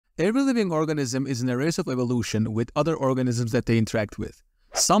Every living organism is in a race of evolution with other organisms that they interact with.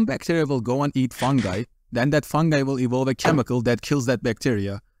 Some bacteria will go and eat fungi, then that fungi will evolve a chemical that kills that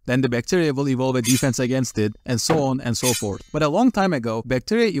bacteria. Then the bacteria will evolve a defense against it, and so on and so forth. But a long time ago,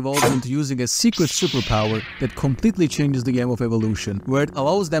 bacteria evolved into using a secret superpower that completely changes the game of evolution, where it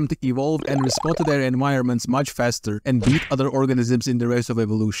allows them to evolve and respond to their environments much faster and beat other organisms in the race of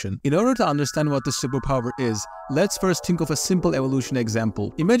evolution. In order to understand what this superpower is, let's first think of a simple evolution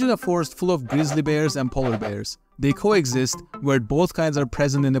example. Imagine a forest full of grizzly bears and polar bears. They coexist, where both kinds are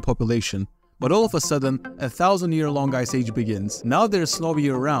present in the population. But all of a sudden, a 1,000-year-long ice age begins. Now there's snow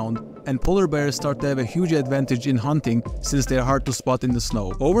year-round, and polar bears start to have a huge advantage in hunting since they're hard to spot in the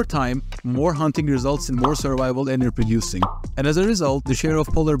snow. Over time, more hunting results in more survival and reproducing. And as a result, the share of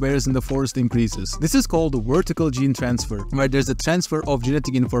polar bears in the forest increases. This is called vertical gene transfer, where there's a transfer of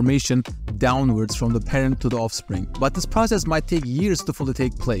genetic information downwards from the parent to the offspring. But this process might take years to fully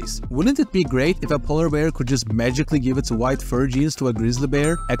take place. Wouldn't it be great if a polar bear could just magically give its white fur genes to a grizzly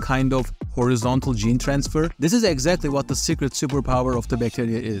bear, a kind of horizontal gene transfer? This is exactly what the secret superpower of the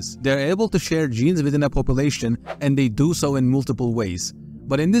bacteria is. They're able to share genes within a population, and they do so in multiple ways.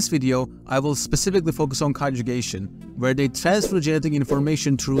 But in this video, I will specifically focus on conjugation, where they transfer genetic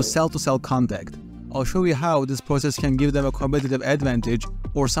information through cell-to-cell contact. I'll show you how this process can give them a competitive advantage,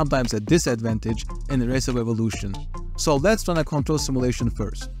 or sometimes a disadvantage, in the race of evolution. So let's run a control simulation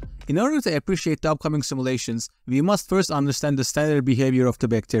first. In order to appreciate the upcoming simulations, we must first understand the standard behavior of the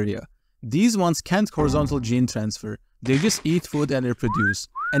bacteria. These ones can't horizontal gene transfer. They just eat food and reproduce,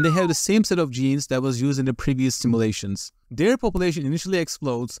 and they have the same set of genes that was used in the previous simulations. Their population initially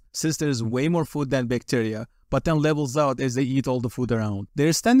explodes since there is way more food than bacteria, but then levels out as they eat all the food around.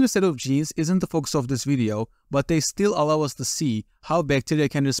 Their standard set of genes isn't the focus of this video, but they still allow us to see how bacteria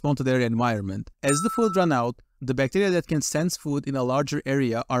can respond to their environment. As the food runs out, the bacteria that can sense food in a larger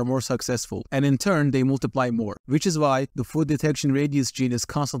area are more successful, and in turn they multiply more, which is why the food detection radius gene is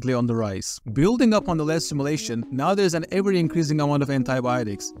constantly on the rise. Building up on the last simulation, now there's an ever-increasing amount of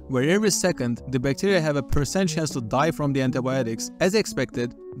antibiotics, where every second the bacteria have a % chance to die from the antibiotics. As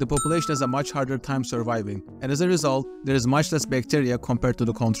expected, the population has a much harder time surviving, and as a result, there is much less bacteria compared to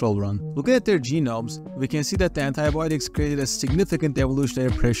the control run. Looking at their genomes, we can see that the antibiotics created a significant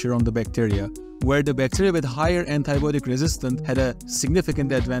evolutionary pressure on the bacteria, where the bacteria with higher antibiotic resistance had a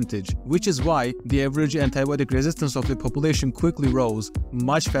significant advantage, which is why the average antibiotic resistance of the population quickly rose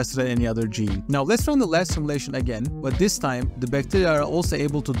much faster than any other gene. Now let's run the last simulation again, but this time the bacteria are also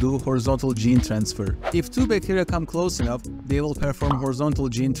able to do horizontal gene transfer. If two bacteria come close enough, they will perform horizontal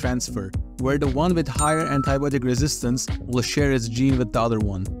gene transfer, where the one with higher antibiotic resistance will share its gene with the other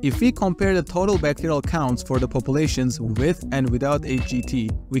one. If we compare the total bacterial counts for the populations with and without HGT,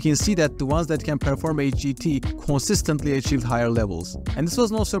 we can see that the ones that can perform HGT consistently achieved higher levels. And this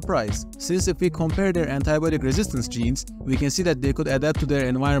was no surprise, since if we compare their antibiotic resistance genes, we can see that they could adapt to their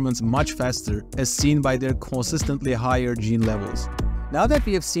environments much faster, as seen by their consistently higher gene levels. Now that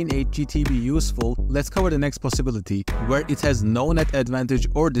we have seen HGT be useful, let's cover the next possibility, where it has no net advantage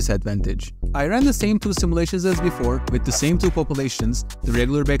or disadvantage. I ran the same two simulations as before, with the same two populations, the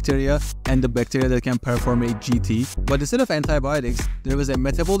regular bacteria and the bacteria that can perform HGT, but instead of antibiotics, there was a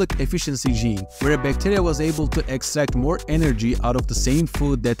metabolic efficiency gene, where a bacteria was able to extract more energy out of the same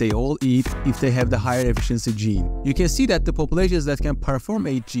food that they all eat if they have the higher efficiency gene. You can see that the populations that can perform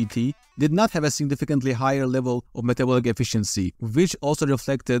HGT did not have a significantly higher level of metabolic efficiency, which also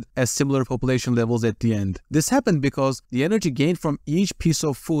reflected as similar population levels at the end. This happened because the energy gained from each piece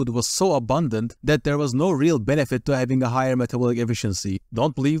of food was so abundant that there was no real benefit to having a higher metabolic efficiency.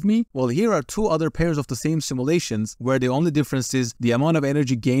 Don't believe me? Well, here are two other pairs of the same simulations where the only difference is the amount of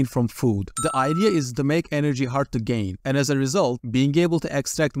energy gained from food. The idea is to make energy hard to gain, and as a result, being able to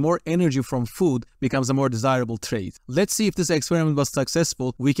extract more energy from food becomes a more desirable trait. Let's see if this experiment was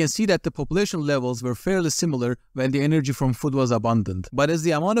successful. We can see that the population levels were fairly similar when the energy from food was abundant. But as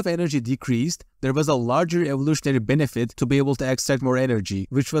the amount of energy decreased, there was a larger evolutionary benefit to be able to extract more energy,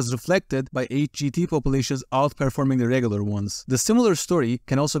 which was reflected by HGT populations outperforming the regular ones. The similar story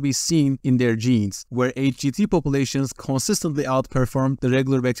can also be seen in their genes, where HGT populations consistently outperformed the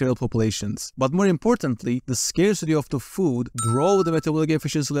regular bacterial populations. But more importantly, the scarcity of the food drove the metabolic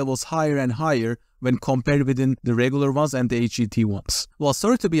efficiency levels higher and higher when compared within the regular ones and the HGT ones. Well,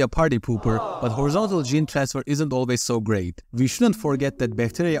 sorry to be a party pooper, but horizontal gene transfer isn't always so great. We shouldn't forget that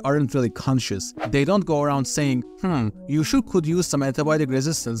bacteria aren't really conscious. bacterias. They don't go around saying, you could use some antibiotic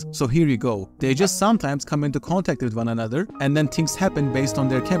resistance, so here you go. They just sometimes come into contact with one another, and then things happen based on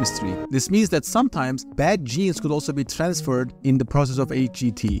their chemistry. This means that sometimes bad genes could also be transferred in the process of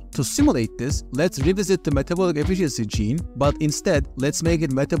HGT. To simulate this, let's revisit the metabolic efficiency gene, but instead, let's make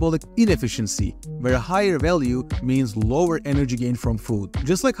it metabolic inefficiency, where a higher value means lower energy gain from food.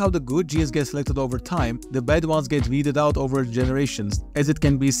 Just like how the good genes get selected over time, the bad ones get weeded out over generations, as it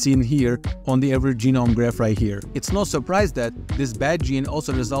can be seen here on the average genome graph right here. It's no surprise that this bad gene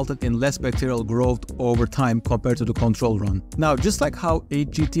also resulted in less bacterial growth over time compared to the control run. Now, just like how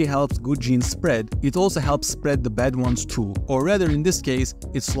HGT helps good genes spread, it also helps spread the bad ones too. Or rather, in this case,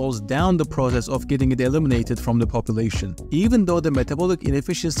 it slows down the process of getting it eliminated from the population. Even though the metabolic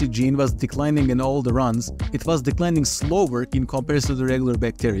inefficiency gene was declining in all the runs, it was declining slower in comparison to the regular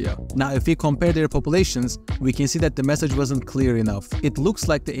bacteria. Now, if we compare their populations, we can see that the message wasn't clear enough. It looks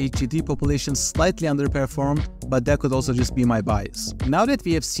like the HGT population slightly underperformed, but that could also just be my bias. Now that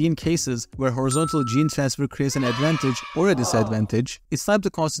we have seen cases where horizontal gene transfer creates an advantage or a disadvantage, it's time to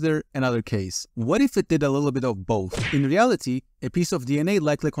consider another case. What if it did a little bit of both? In reality, a piece of DNA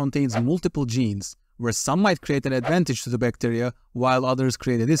likely contains multiple genes, where some might create an advantage to the bacteria while others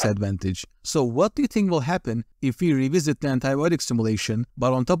create a disadvantage. So what do you think will happen if we revisit the antibiotic simulation,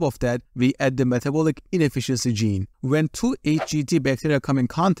 but on top of that, we add the metabolic inefficiency gene? When two HGT bacteria come in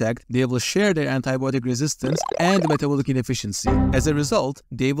contact, they will share their antibiotic resistance and metabolic inefficiency. As a result,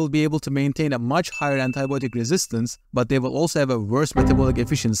 they will be able to maintain a much higher antibiotic resistance, but they will also have a worse metabolic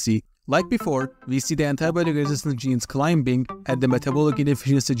efficiency. Like before, we see the antibiotic resistance genes climbing and the metabolic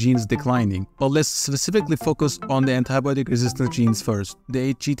inefficiency genes declining. But let's specifically focus on the antibiotic resistance genes first.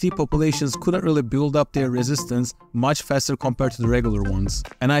 The HGT populations couldn't really build up their resistance much faster compared to the regular ones.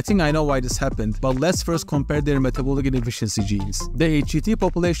 And I think I know why this happened, but let's first compare their metabolic inefficiency genes. The HGT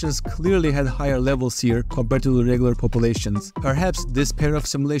populations clearly had higher levels here compared to the regular populations. Perhaps this pair of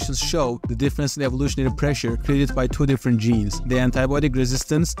simulations show the difference in evolutionary pressure created by two different genes, the antibiotic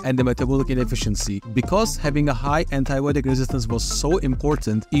resistance and the metabolic inefficiency. Because having a high antibiotic resistance was so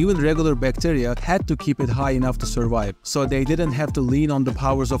important, even regular bacteria had to keep it high enough to survive, so they didn't have to lean on the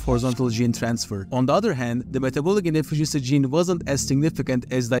powers of horizontal gene transfer. On the other hand, the metabolic inefficiency gene wasn't as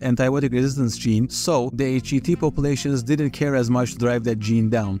significant as the antibiotic resistance gene, so the HGT populations didn't care as much to drive that gene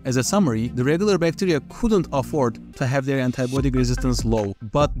down. As a summary, the regular bacteria couldn't afford to have their antibiotic resistance low,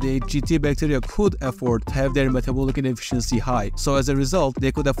 but the HGT bacteria could afford to have their metabolic inefficiency high. So as a result,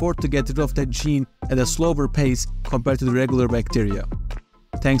 they could afford to get rid of that gene at a slower pace compared to the regular bacteria.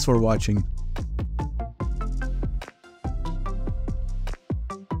 Thanks for watching.